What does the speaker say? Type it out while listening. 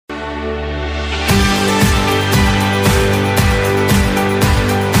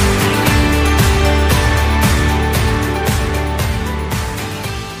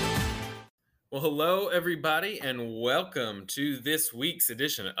Hello, everybody, and welcome to this week's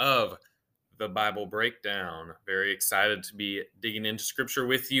edition of the Bible Breakdown. Very excited to be digging into scripture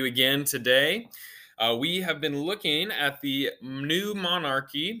with you again today. We have been looking at the new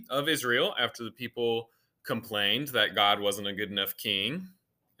monarchy of Israel after the people complained that God wasn't a good enough king.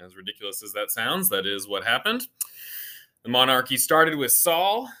 As ridiculous as that sounds, that is what happened. The monarchy started with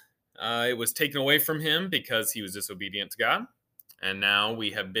Saul. It was taken away from him because he was disobedient to God. And now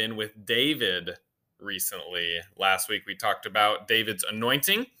we have been with David recently. Last week we talked about David's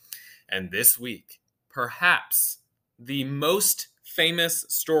anointing. And this week, perhaps the most famous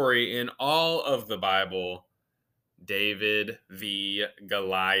story in all of the Bible, David v.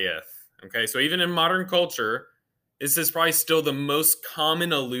 Goliath. Okay, so even in modern culture, this is probably still the most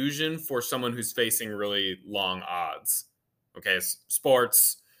common allusion for someone who's facing really long odds. Okay,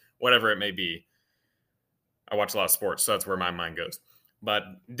 sports, whatever it may be. I watch a lot of sports, so that's where my mind goes. But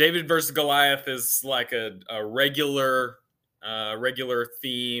David versus Goliath is like a regular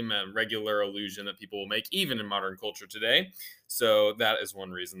theme, a regular allusion that people will make, even in modern culture today. So that is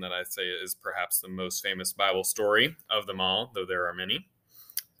one reason that I say it is perhaps the most famous Bible story of them all, though there are many.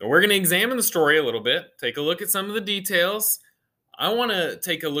 So we're going to examine the story a little bit, take a look at some of the details. I want to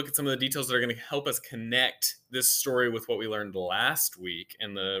take a look at some of the details that are going to help us connect this story with what we learned last week,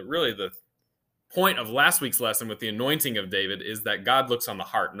 and the point of last week's lesson with the anointing of David is that God looks on the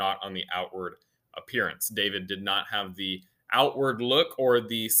heart, not on the outward appearance. David did not have the outward look or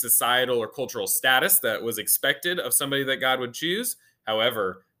the societal or cultural status that was expected of somebody that God would choose.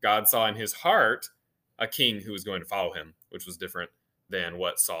 However, God saw in his heart a king who was going to follow him, which was different than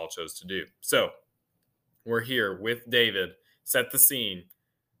what Saul chose to do. So we're here with David. Set the scene.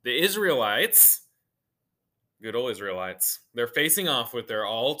 The Israelites, good old Israelites, they're facing off with their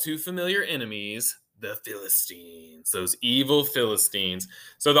all too familiar enemies, the Philistines, those evil Philistines.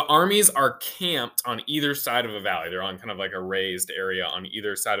 So the armies are camped on either side of a valley. They're on kind of like a raised area on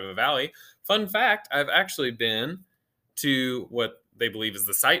either side of a valley. Fun fact, I've actually been to what they believe is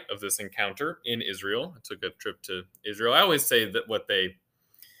the site of this encounter in Israel. I took a trip to Israel. I always say that what they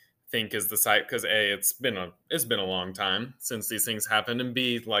think is the site because A, it's been a long time since these things happened, and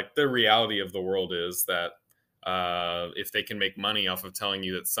B, like the reality of the world is that if they can make money off of telling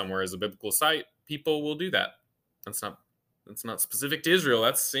you that somewhere is a biblical site, people will do that. That's not specific to Israel.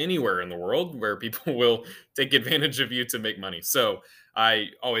 That's anywhere in the world where people will take advantage of you to make money. So I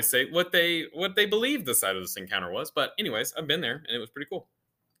always say what they believe the site of this encounter was. But anyways, I've been there and it was pretty cool.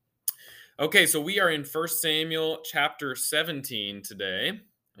 Okay, so we are in 1 Samuel chapter 17 today.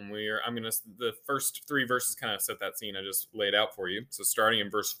 And the first three verses kind of set that scene I just laid out for you. So starting in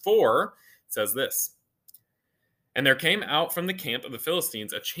verse 4, it says this. And there came out from the camp of the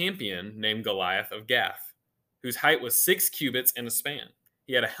Philistines a champion named Goliath of Gath, whose height was 6 cubits and a span.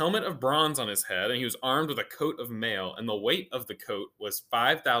 He had a helmet of bronze on his head, and he was armed with a coat of mail, and the weight of the coat was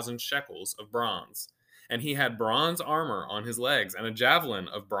 5,000 shekels of bronze. And he had bronze armor on his legs, and a javelin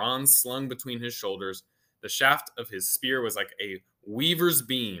of bronze slung between his shoulders. The shaft of his spear was like a weaver's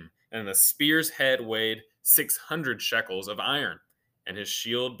beam, and the spear's head weighed 600 shekels of iron, and his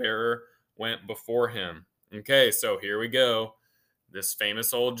shield bearer went before him. Okay, so here we go. This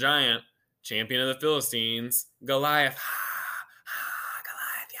famous old giant, champion of the Philistines, Goliath.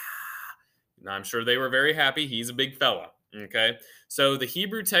 Goliath, yeah. Now, I'm sure they were very happy. He's a big fella. Okay, so the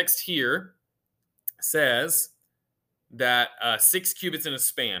Hebrew text here says that 6 cubits in a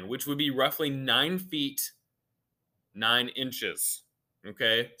span, which would be roughly 9 feet, 9 inches.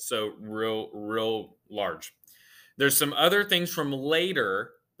 Okay, so real large. There's some other things from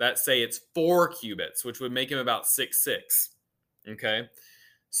later that say it's 4 cubits, which would make him about 6'6". Okay,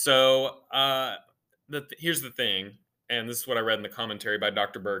 so here's the thing, and this is what I read in the commentary by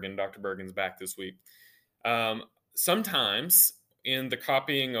Dr. Bergen. Dr. Bergen's back this week. Sometimes in the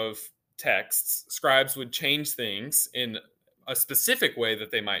copying of texts, scribes would change things in a specific way that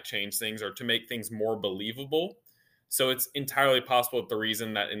they might change things or to make things more believable. So it's entirely possible that the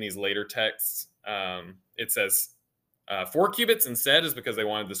reason that in these later texts it says 4 cubits instead is because they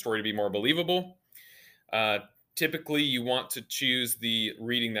wanted the story to be more believable. Typically, you want to choose the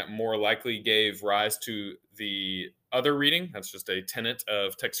reading that more likely gave rise to the other reading. That's just a tenet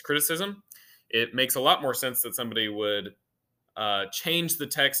of text criticism. It makes a lot more sense that somebody would change the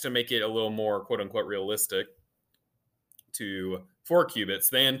text to make it a little more quote-unquote realistic to 4 cubits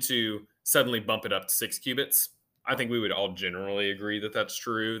than to suddenly bump it up to 6 cubits. I think we would all generally agree that that's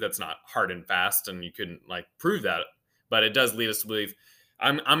true. That's not hard and fast, and you couldn't prove that. But it does lead us to believe.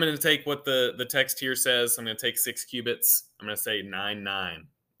 I'm going to take what the text here says. I'm going to take 6 cubits. I'm going to say 9'9"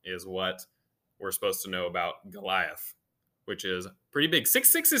 is what we're supposed to know about Goliath, which is Pretty big.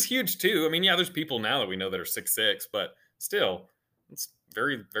 6'6" is huge too. I mean, yeah, there's people now that we know that are 6'6", but still, it's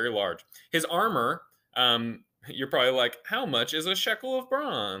very, very large. His armor, you're probably like, how much is a shekel of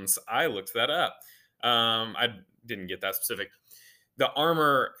bronze? I looked that up. I didn't get that specific. The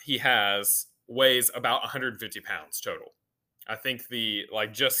armor he has weighs about 150 pounds total. I think the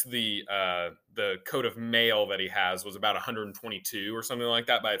coat of mail that he has was about 122 or something like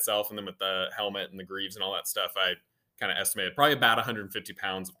that by itself, and then with the helmet and the greaves and all that stuff, I kind of estimated probably about 150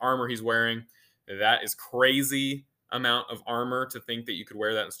 pounds of armor he's wearing. That is crazy amount of armor to think that you could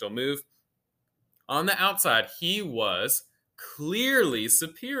wear that and still move. On the outside, he was clearly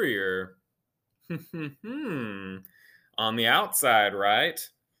superior. On the outside, right?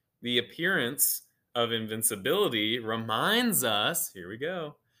 The appearance of invincibility reminds us, here we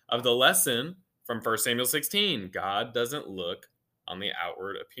go, of the lesson from 1 Samuel 16. God doesn't look on the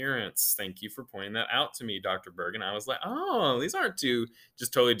outward appearance. Thank you for pointing that out to me, Dr. Bergen. I was like, oh, these aren't two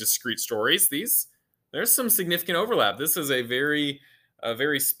just totally discrete stories. There's some significant overlap. This is a very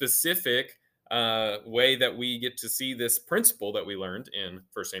specific way that we get to see this principle that we learned in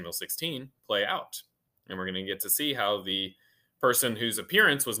 1 Samuel 16 play out. And we're going to get to see how the person whose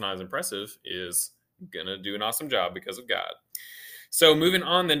appearance was not as impressive is going to do an awesome job because of God. So moving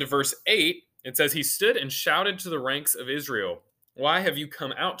on then to verse 8, it says, he stood and shouted to the ranks of Israel, why have you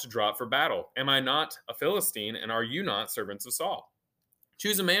come out to draw up for battle? Am I not a Philistine, and are you not servants of Saul?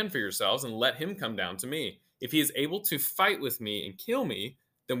 Choose a man for yourselves and let him come down to me. If he is able to fight with me and kill me,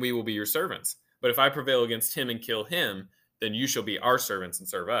 then we will be your servants. But if I prevail against him and kill him, then you shall be our servants and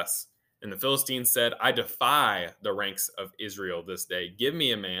serve us. And the Philistines said, I defy the ranks of Israel this day. Give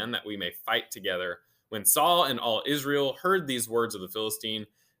me a man that we may fight together. When Saul and all Israel heard these words of the Philistine,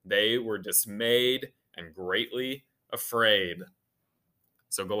 they were dismayed and greatly afraid.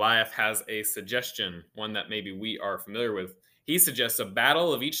 So Goliath has a suggestion, one that maybe we are familiar with. He suggests a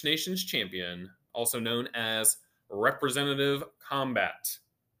battle of each nation's champion, also known as representative combat.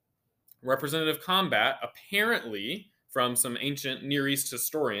 Representative combat, apparently, from some ancient Near East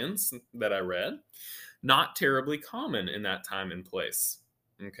historians that I read, not terribly common in that time and place.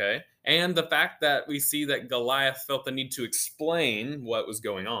 Okay? And the fact that we see that Goliath felt the need to explain what was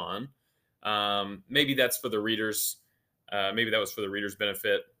going on, maybe that's for the readers. Maybe that was for the reader's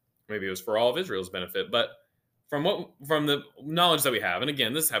benefit. Maybe it was for all of Israel's benefit. But from the knowledge that we have, and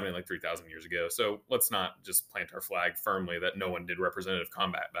again, this is happening like 3,000 years ago, so let's not just plant our flag firmly that no one did representative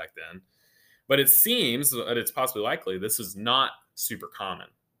combat back then. But it seems that it's possibly likely this is not super common.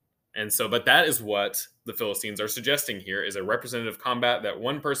 And so, but that is what the Philistines are suggesting here, is a representative combat, that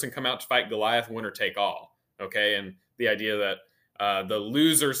one person come out to fight Goliath, winner take all. Okay, and the idea that the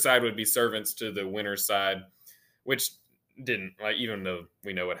loser side would be servants to the winner side, which didn't, like, even though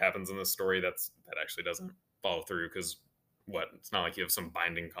we know what happens in this story, that actually doesn't follow through, because it's not like you have some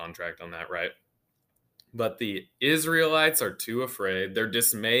binding contract on that, right? But the Israelites are too afraid. They're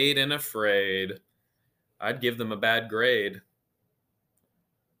dismayed and afraid. I'd give them a bad grade.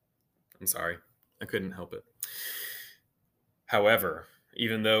 I'm sorry, I couldn't help it. However,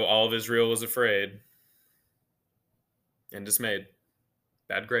 even though all of Israel was afraid and dismayed,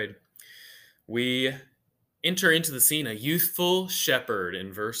 bad grade, we enter into the scene a youthful shepherd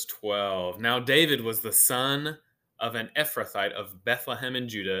in verse 12. Now David was the son of an Ephrathite of Bethlehem in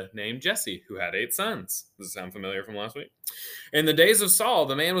Judah named Jesse, who had 8 sons. Does it sound familiar from last week? In the days of Saul,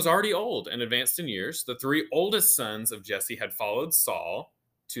 the man was already old and advanced in years. The 3 oldest sons of Jesse had followed Saul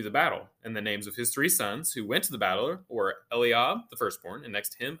to the battle. And the names of his 3 sons who went to the battle were Eliab, the firstborn, and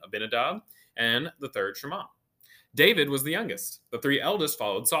next to him Abinadab, and the third Shammah. David was the youngest. The 3 eldest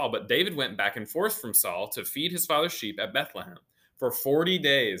followed Saul, but David went back and forth from Saul to feed his father's sheep at Bethlehem. For 40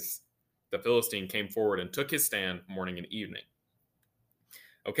 days, the Philistine came forward and took his stand morning and evening.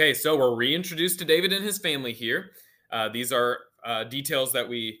 Okay, so we're reintroduced to David and his family here. These are details that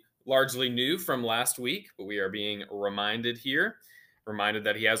we largely knew from last week, but we are being reminded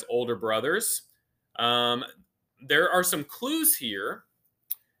that he has older brothers. There are some clues here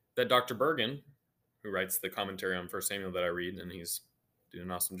that Dr. Bergen, who writes the commentary on 1 Samuel that I read, and he's doing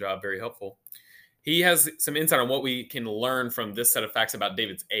an awesome job, very helpful. He has some insight on what we can learn from this set of facts about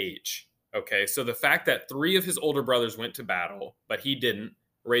David's age. Okay, so the fact that 3 of his older brothers went to battle, but he didn't,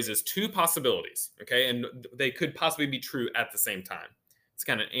 raises 2 possibilities, okay? And they could possibly be true at the same time. It's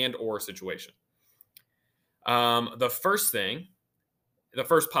kind of an and/or situation. The first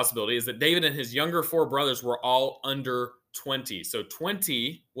possibility is that David and his younger 4 brothers were all under 20. So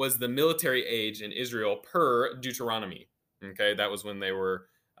 20 was the military age in Israel per Deuteronomy. Okay, that was when they were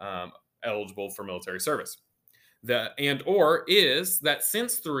eligible for military service. The and/or is that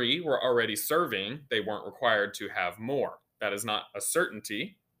since 3 were already serving, they weren't required to have more. That is not a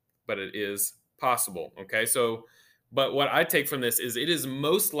certainty, but it is possible. Okay, so, but what I take from this is it is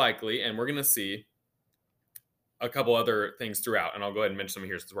most likely, and we're going to see a couple other things throughout, and I'll go ahead and mention them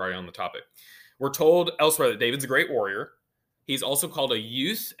here since we're already on the topic. We're told elsewhere that David's a great warrior. He's also called a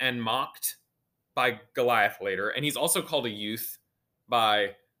youth and mocked by Goliath later, and he's also called a youth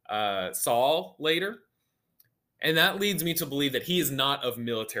by Saul later. And that leads me to believe that he is not of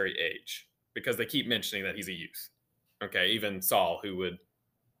military age because they keep mentioning that he's a youth. Okay, even Saul, who would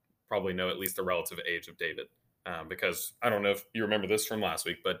probably know at least the relative age of David. Because I don't know if you remember this from last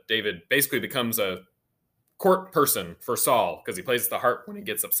week, but David basically becomes a court person for Saul because he plays the harp when he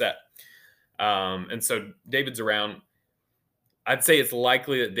gets upset. And so David's around. I'd say it's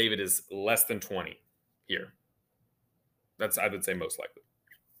likely that David is less than 20 here. I would say most likely.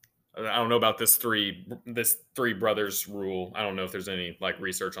 I don't know about this three brothers rule. I don't know if there's any like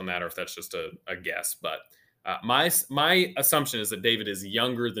research on that or if that's just a guess. But my assumption is that David is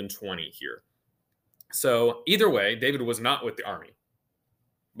younger than 20 here. So either way, David was not with the army.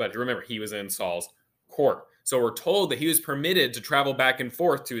 But remember, he was in Saul's court. So we're told that he was permitted to travel back and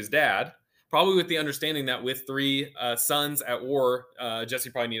forth to his dad, probably with the understanding that with three sons at war, Jesse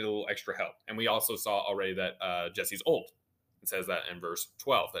probably needed a little extra help. And we also saw already that Jesse's old. It says that in verse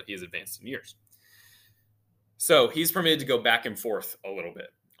 12, that he is advanced in years. So he's permitted to go back and forth a little bit.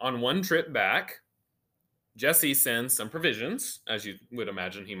 On one trip back, Jesse sends some provisions, as you would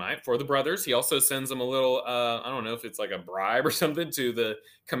imagine he might, for the brothers. He also sends them a little, I don't know if it's like a bribe or something, to the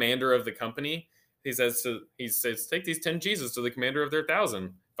commander of the company. He says, take these 10 cheeses to the commander of their 1,000.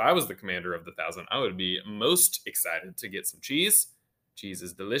 If I was the commander of the 1,000, I would be most excited to get some cheese. Cheese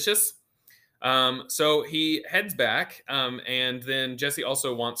is delicious. So he heads back, and then Jesse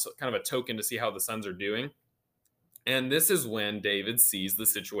also wants kind of a token to see how the sons are doing. And this is when David sees the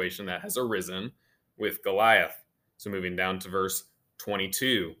situation that has arisen with Goliath. So moving down to verse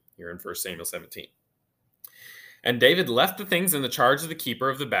 22 here in 1 Samuel 17. And David left the things in the charge of the keeper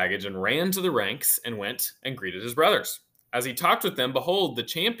of the baggage and ran to the ranks and went and greeted his brothers. As he talked with them, behold, the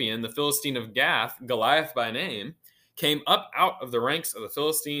champion, the Philistine of Gath, Goliath by name, came up out of the ranks of the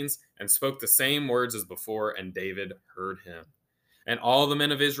Philistines and spoke the same words as before, and David heard him. And all the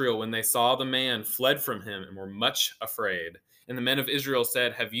men of Israel, when they saw the man, fled from him and were much afraid. And the men of Israel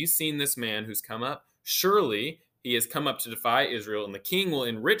said, have you seen this man who's come up? Surely he has come up to defy Israel, and the king will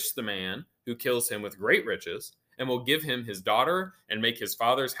enrich the man who kills him with great riches, and will give him his daughter and make his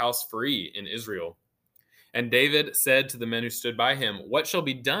father's house free in Israel. And David said to the men who stood by him, what shall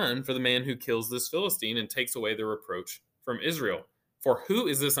be done for the man who kills this Philistine and takes away the reproach from Israel? For who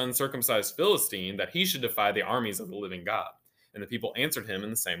is this uncircumcised Philistine that he should defy the armies of the living God? And the people answered him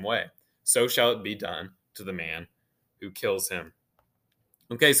in the same way. So shall it be done to the man who kills him.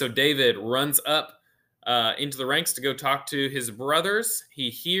 Okay, so David runs up into the ranks to go talk to his brothers. He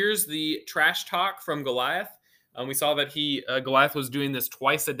hears the trash talk from Goliath. We saw that Goliath was doing this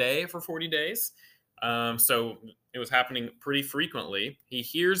twice a day for 40 days. So it was happening pretty frequently. He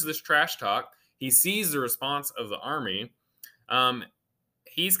hears this trash talk. He sees the response of the army.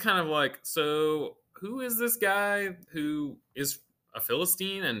 He's kind of like, so who is this guy who is a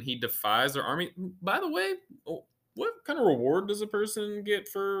Philistine and he defies their army? By the way, what kind of reward does a person get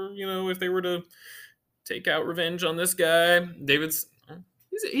for, if they were to take out revenge on this guy? David's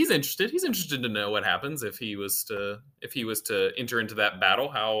he's interested. He's interested to know what happens if he was to enter into that battle,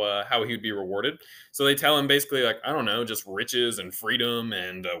 how he would be rewarded. So they tell him basically like, I don't know, just riches and freedom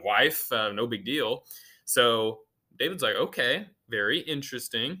and a wife, no big deal. So David's like, okay, very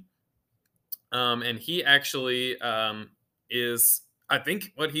interesting. And he actually is, I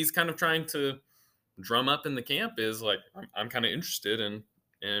think what he's kind of trying to drum up in the camp is like, I'm kind of interested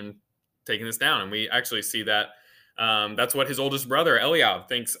in taking this down. And we actually see that that's what his oldest brother, Eliab,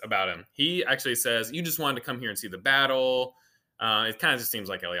 thinks about him. He actually says, you just wanted to come here and see the battle. It kind of just seems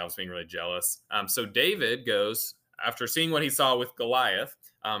like Eliab's being really jealous. So David goes, after seeing what he saw with Goliath,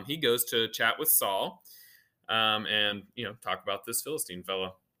 he goes to chat with Saul and, talk about this Philistine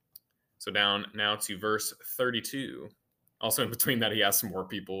fellow. So down now to verse 32. Also in between that, he asks more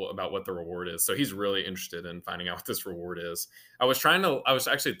people about what the reward is. So he's really interested in finding out what this reward is. I was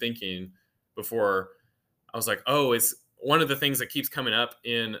actually thinking before, I was like, it's one of the things that keeps coming up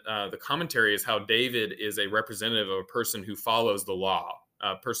in the commentary is how David is a representative of a person who follows the law,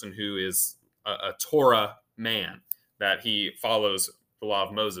 a person who is a Torah man, that he follows the law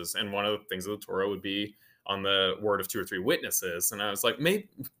of Moses. And one of the things of the Torah would be on the word of 2 or 3 witnesses. And I was like,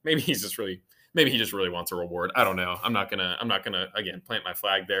 maybe he just really wants a reward. I don't know. I'm not gonna again plant my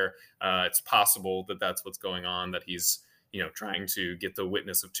flag there. It's possible that that's what's going on, that he's trying to get the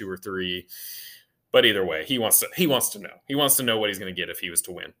witness of 2 or 3. But either way, he wants to know. He wants to know what he's going to get if he was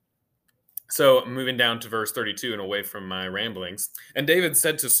to win. So moving down to verse 32 and away from my ramblings. And David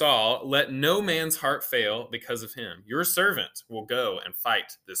said to Saul, "Let no man's heart fail because of him. Your servant will go and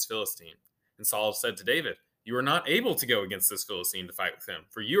fight this Philistine." And Saul said to David, "You are not able to go against this Philistine to fight with him,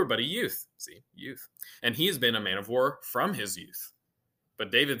 for you are but a youth." See, youth. "And he has been a man of war from his youth."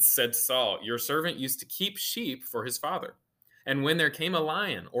 But David said to Saul, "Your servant used to keep sheep for his father. And when there came a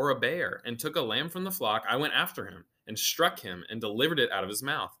lion or a bear and took a lamb from the flock, I went after him and struck him and delivered it out of his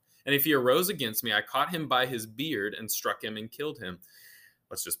mouth. And if he arose against me, I caught him by his beard and struck him and killed him."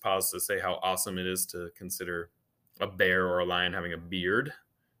 Let's just pause to say how awesome it is to consider a bear or a lion having a beard.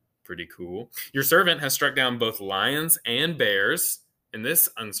 Pretty cool. "Your servant has struck down both lions and bears, and this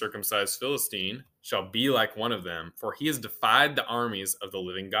uncircumcised Philistine shall be like one of them, for he has defied the armies of the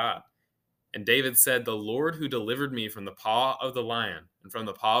living God." And David said, "The Lord who delivered me from the paw of the lion and from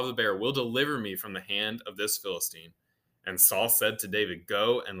the paw of the bear will deliver me from the hand of this Philistine." And Saul said to David,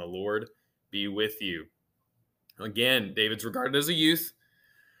 "Go, and the Lord be with you." Again, David's regarded as a youth,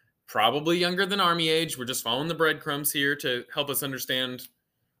 probably younger than army age. We're just following the breadcrumbs here to help us understand.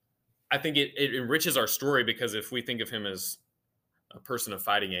 I think it enriches our story, because if we think of him as a person of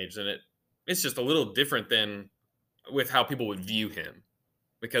fighting age, then it's just a little different than with how people would view him.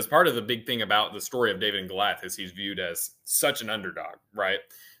 Because part of the big thing about the story of David and Goliath is he's viewed as such an underdog, right?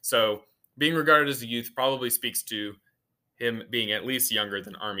 So being regarded as a youth probably speaks to him being at least younger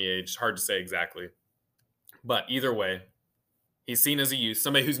than army age. Hard to say exactly. But either way, he's seen as a youth,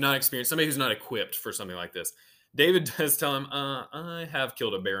 somebody who's not experienced, somebody who's not equipped for something like this. David does tell him, "I have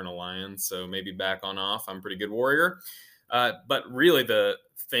killed a bear and a lion, so maybe back on off. I'm a pretty good warrior." But really the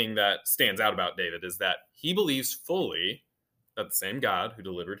thing that stands out about David is that he believes fully that the same God who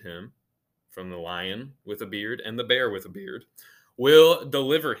delivered him from the lion with a beard and the bear with a beard will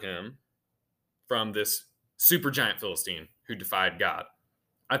deliver him from this supergiant Philistine who defied God.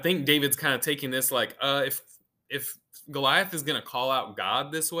 I think David's kind of taking this like, if Goliath is going to call out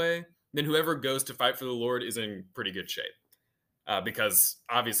God this way, then whoever goes to fight for the Lord is in pretty good shape. Because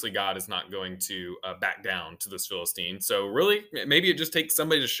obviously God is not going to back down to this Philistine. So really, maybe it just takes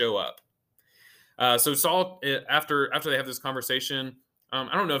somebody to show up. So Saul, after they have this conversation,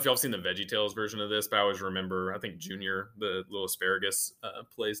 I don't know if y'all have seen the VeggieTales version of this, but I always remember, I think Junior, the little asparagus,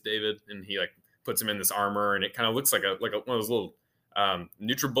 plays David, and he like puts him in this armor, and it kind of looks like one of those little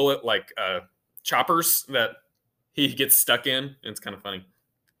NutriBullet like choppers that he gets stuck in. It's kind of funny.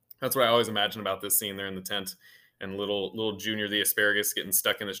 That's what I always imagine about this scene there in the tent, and little Junior the asparagus getting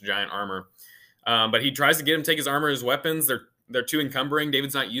stuck in this giant armor. But he tries to get him to take his armor, his weapons. They're too encumbering.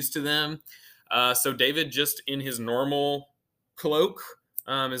 David's not used to them. So David, just in his normal cloak,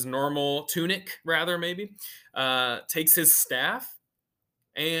 his normal tunic, rather, maybe, takes his staff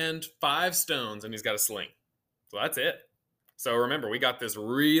and 5 stones, and he's got a sling. So that's it. So remember, we got this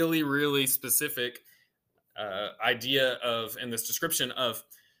really, really specific idea of, and this description of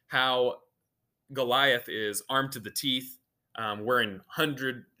how Goliath is armed to the teeth, wearing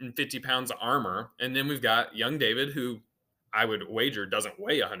 150 pounds of armor. And then we've got young David, who I would wager doesn't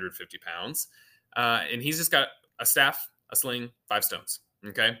weigh 150 pounds. And he's just got a staff, a sling, 5 stones.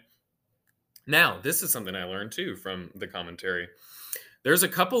 Okay. Now, this is something I learned too from the commentary. There's a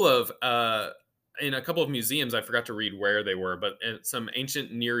couple of, in a couple of museums, I forgot to read where they were, but some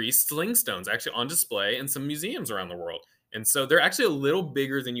ancient Near East sling stones actually on display in some museums around the world. And so they're actually a little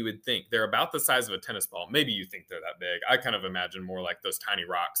bigger than you would think. They're about the size of a tennis ball. Maybe you think they're that big. I kind of imagine more like those tiny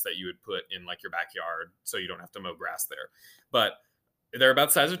rocks that you would put in like your backyard so you don't have to mow grass there. But they're about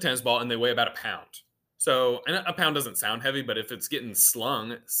the size of a tennis ball, and they weigh about a pound. So, and a pound doesn't sound heavy, but if it's getting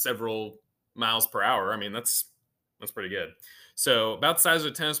slung several miles per hour, I mean, that's pretty good. So about the size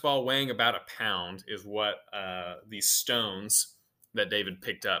of a tennis ball, weighing about a pound is what these stones that David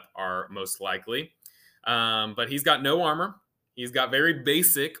picked up are most likely. But he's got no armor. He's got very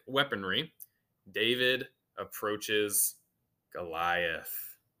basic weaponry. David approaches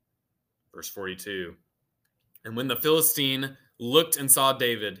Goliath. Verse 42. And when the Philistine looked and saw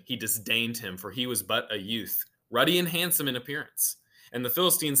David, he disdained him, for he was but a youth, ruddy and handsome in appearance. And the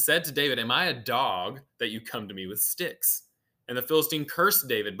Philistine said to David, "Am I a dog that you come to me with sticks?" And the Philistine cursed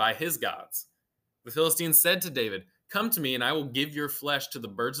David by his gods. The Philistine said to David, "Come to me, and I will give your flesh to the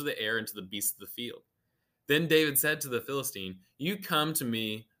birds of the air and to the beasts of the field." Then David said to the Philistine, "You come to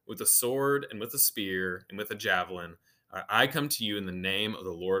me with a sword and with a spear and with a javelin. I come to you in the name of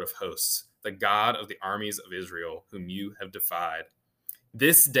the Lord of hosts, the God of the armies of Israel, whom you have defied.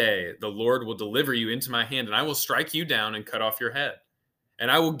 This day the Lord will deliver you into my hand, and I will strike you down and cut off your head.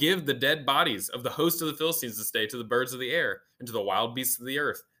 And I will give the dead bodies of the host of the Philistines this day to the birds of the air and to the wild beasts of the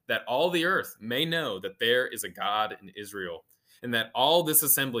earth, that all the earth may know that there is a God in Israel, and that all this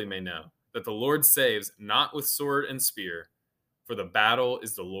assembly may know that the Lord saves not with sword and spear, for the battle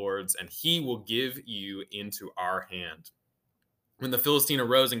is the Lord's, and he will give you into our hand." When the Philistine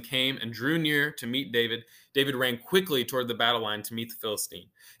arose and came and drew near to meet David, David ran quickly toward the battle line to meet the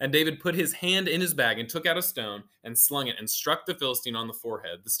Philistine. And David put his hand in his bag and took out a stone and slung it and struck the Philistine on the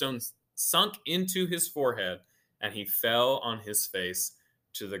forehead. The stone sunk into his forehead, and he fell on his face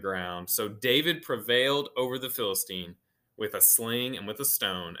to the ground. So David prevailed over the Philistine with a sling and with a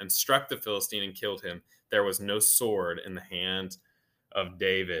stone, and struck the Philistine and killed him. There was no sword in the hand of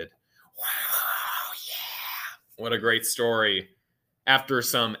David. Wow, yeah. What a great story. After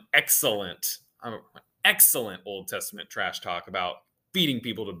some excellent Old Testament trash talk about feeding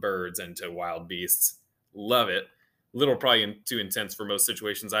people to birds and to wild beasts. Love it. Little probably too intense for most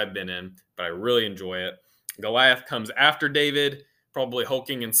situations I've been in, but I really enjoy it. Goliath comes after David, probably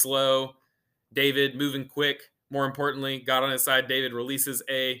hulking and slow. David moving quick. More importantly, God on his side. David releases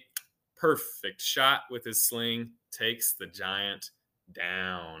a perfect shot with his sling, takes the giant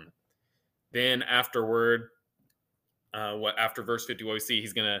down. Then afterward, after verse 50, what we see,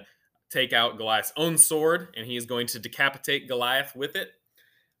 he's going to take out Goliath's own sword, and he is going to decapitate Goliath with it.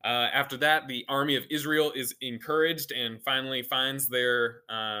 After that, the army of Israel is encouraged and finally finds their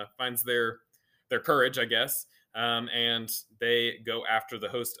courage, I guess, and they go after the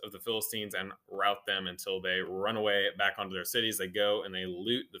host of the Philistines and rout them until they run away back onto their cities. They go and they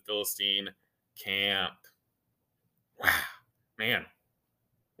loot the Philistine camp. Wow, man,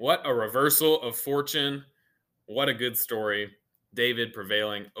 what a reversal of fortune. What a good story. David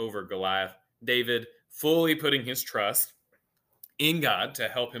prevailing over Goliath. David fully putting his trust in God to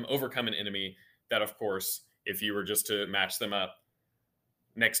help him overcome an enemy that, of course, if you were just to match them up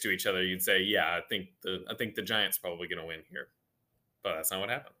next to each other, you'd say, yeah, I think the giant's probably going to win here. But that's not what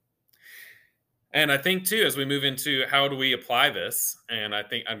happened. And I think, too, as we move into how do we apply this, and I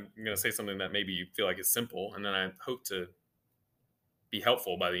think I'm going to say something that maybe you feel like is simple, and then I hope to be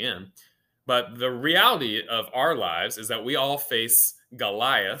helpful by the end. But the reality of our lives is that we all face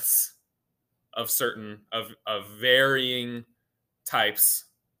Goliaths of varying types.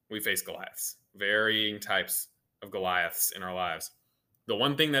 We face Goliaths, varying types of Goliaths in our lives. The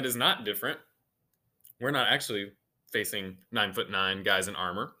one thing that is not different, we're not actually facing 9'9" guys in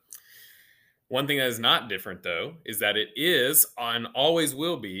armor. One thing that is not different, though, is that it is and always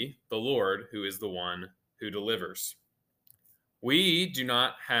will be the Lord who is the one who delivers. We do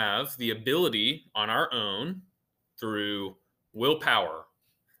not have the ability on our own, through willpower,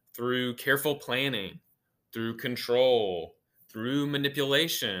 through careful planning, through control, through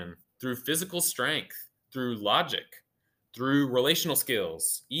manipulation, through physical strength, through logic, through relational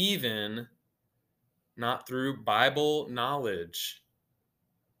skills, even not through Bible knowledge.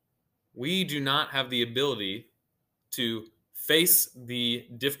 We do not have the ability to face the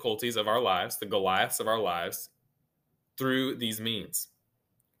difficulties of our lives, the Goliaths of our lives, through these means.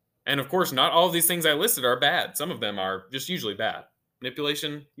 And of course, not all of these things I listed are bad. Some of them are just usually bad.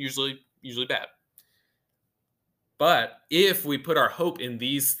 Manipulation, usually bad. But if we put our hope in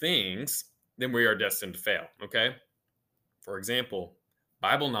these things, then we are destined to fail, okay? For example,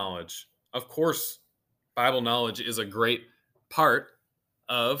 Bible knowledge. Of course, Bible knowledge is a great part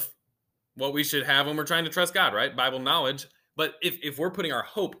of what we should have when we're trying to trust God, right? Bible knowledge. But if we're putting our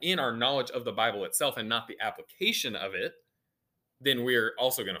hope in our knowledge of the Bible itself and not the application of it, then we're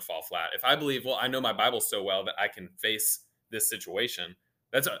also going to fall flat. If I believe, well, I know my Bible so well that I can face this situation,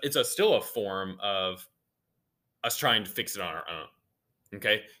 it's still a form of us trying to fix it on our own.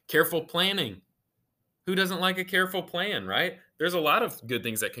 Okay? Careful planning. Who doesn't like a careful plan, right? There's a lot of good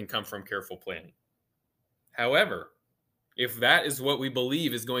things that can come from careful planning. However, if that is what we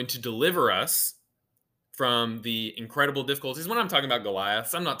believe is going to deliver us from the incredible difficulties, when I'm talking about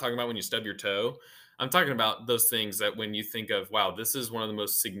Goliaths, I'm not talking about when you stub your toe. I'm talking about those things that when you think of, wow, this is one of the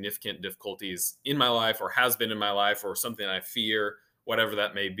most significant difficulties in my life, or has been in my life, or something I fear, whatever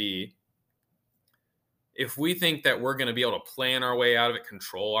that may be. If we think that we're going to be able to plan our way out of it,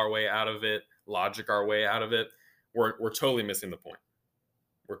 control our way out of it, logic our way out of it, we're totally missing the point.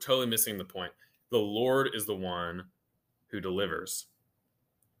 We're totally missing the point. The Lord is the one who delivers.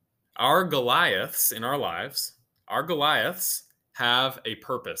 Our Goliaths in our lives, our Goliaths have a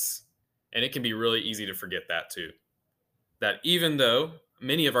purpose. And it can be really easy to forget that too. That even though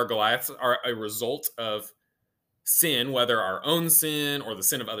many of our Goliaths are a result of sin, whether our own sin or the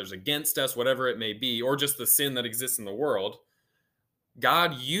sin of others against us, whatever it may be, or just the sin that exists in the world,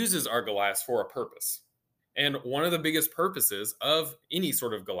 God uses our Goliaths for a purpose. And one of the biggest purposes of any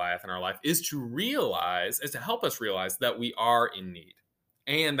sort of Goliath in our life is to help us realize that we are in need.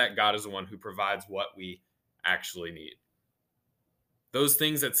 and that God is the one who provides what we actually need. Those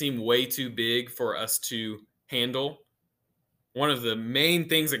things that seem way too big for us to handle, one of the main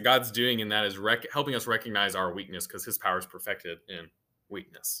things that God's doing in that is helping us recognize our weakness, because his power is perfected in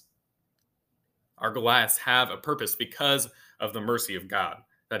weakness. Our Goliaths have a purpose because of the mercy of God,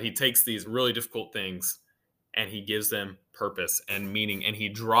 that he takes these really difficult things and he gives them purpose and meaning, and he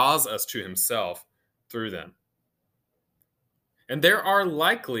draws us to himself through them. And there are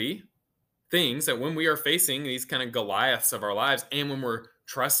likely things that when we are facing these kind of Goliaths of our lives, and when we're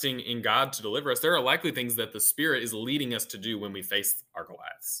trusting in God to deliver us, there are likely things that the Spirit is leading us to do when we face our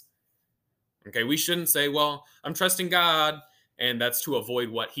Goliaths. Okay, we shouldn't say, well, I'm trusting God, and that's to avoid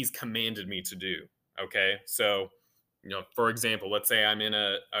what he's commanded me to do. Okay, so, for example, let's say I'm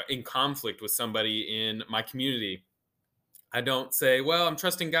in conflict with somebody in my community. I don't say, well, I'm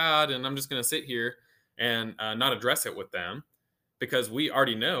trusting God, and I'm just going to sit here and not address it with them, because we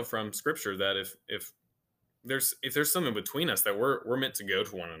already know from Scripture that if there's something between us, that we're meant to go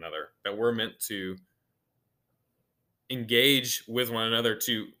to one another, that we're meant to engage with one another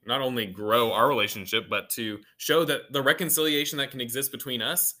to not only grow our relationship, but to show that the reconciliation that can exist between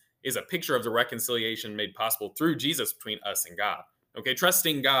us is a picture of the reconciliation made possible through Jesus between us and God. Okay,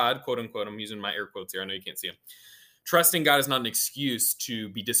 trusting God, quote unquote, I'm using my air quotes here, I know you can't see them. Trusting God is not an excuse to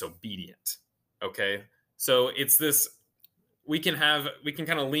be disobedient. Okay, so it's this, we can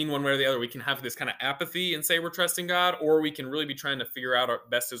kind of lean one way or the other. We can have this kind of apathy and say we're trusting God, or we can really be trying to figure out our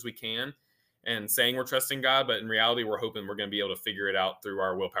best as we can and saying we're trusting God, but in reality, we're hoping we're going to be able to figure it out through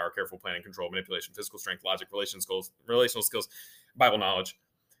our willpower, careful planning, control, manipulation, physical strength, logic, relational skills, Bible knowledge.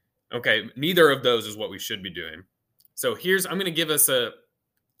 Okay, neither of those is what we should be doing. So I'm going to give us the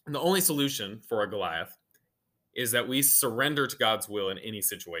only solution for a Goliath is that we surrender to God's will in any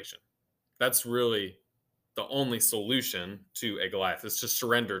situation. That's really the only solution to a Goliath, is to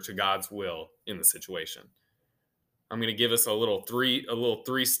surrender to God's will in the situation. I'm going to give us a little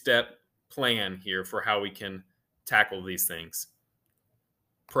three-step plan here for how we can tackle these things.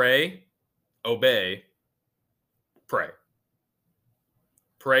 Pray, obey, pray.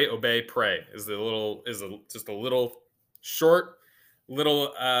 Pray, obey, pray is just a little short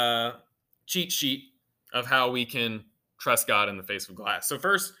cheat sheet of how we can trust God in the face of Goliath. So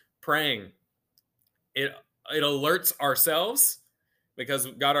first, praying. It alerts ourselves, because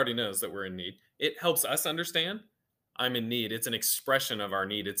God already knows that we're in need. It helps us understand I'm in need. It's an expression of our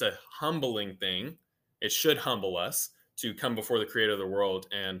need. It's a humbling thing. It should humble us to come before the creator of the world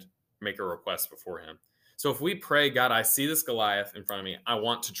and make a request before him. So if we pray, God, I see this Goliath in front of me. I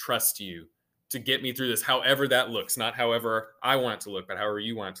want to trust you to get me through this, however that looks, not however I want it to look, but however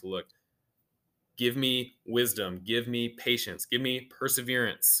you want it to look. Give me wisdom. Give me patience. Give me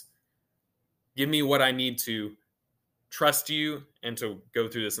perseverance. Give me what I need to trust you and to go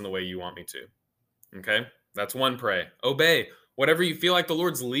through this in the way you want me to. Okay? That's one, pray. Obey. Whatever you feel like the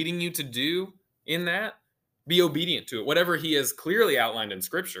Lord's leading you to do in that, be obedient to it. Whatever he has clearly outlined in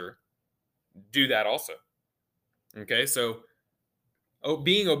Scripture, do that also. Okay? So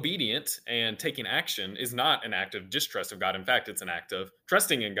being obedient and taking action is not an act of distrust of God. In fact, it's an act of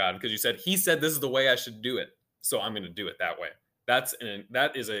trusting in God, because he said this is the way I should do it, so I'm going to do it that way.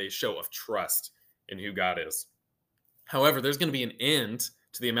 That is a show of trust in who God is. However, there's going to be an end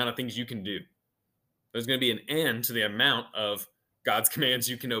to the amount of things you can do. There's going to be an end to the amount of God's commands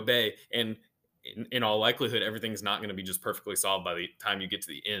you can obey. And in all likelihood, everything's not going to be just perfectly solved by the time you get to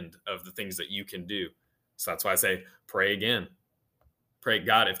the end of the things that you can do. So that's why I say, pray again. Pray,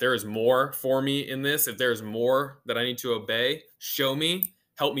 God, if there is more for me in this, if there's more that I need to obey, show me,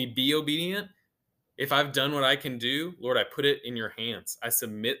 help me be obedient. If I've done what I can do, Lord, I put it in your hands. I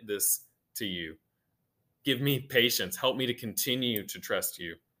submit this to you. Give me patience. Help me to continue to trust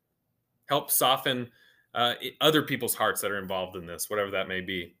you. Help soften other people's hearts that are involved in this, whatever that may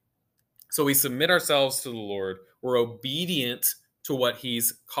be. So we submit ourselves to the Lord. We're obedient to what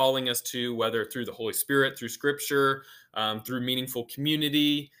he's calling us to, whether through the Holy Spirit, through Scripture, through meaningful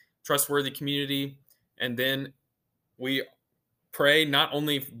community, trustworthy community. And then we pray not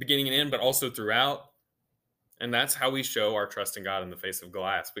only beginning and end, but also throughout. And that's how we show our trust in God in the face of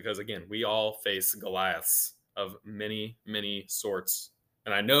Goliaths. Because again, we all face Goliaths of many, many sorts.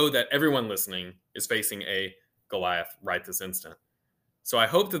 And I know that everyone listening is facing a Goliath right this instant. So I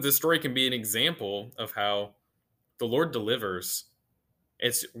hope that this story can be an example of how the Lord delivers.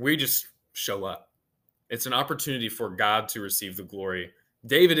 We just show up. It's an opportunity for God to receive the glory.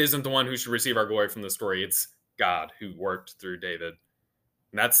 David isn't the one who should receive our glory from the story. It's God who worked through David.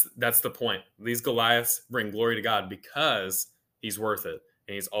 And that's the point. These Goliaths bring glory to God because he's worth it.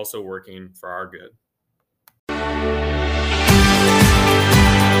 And he's also working for our good.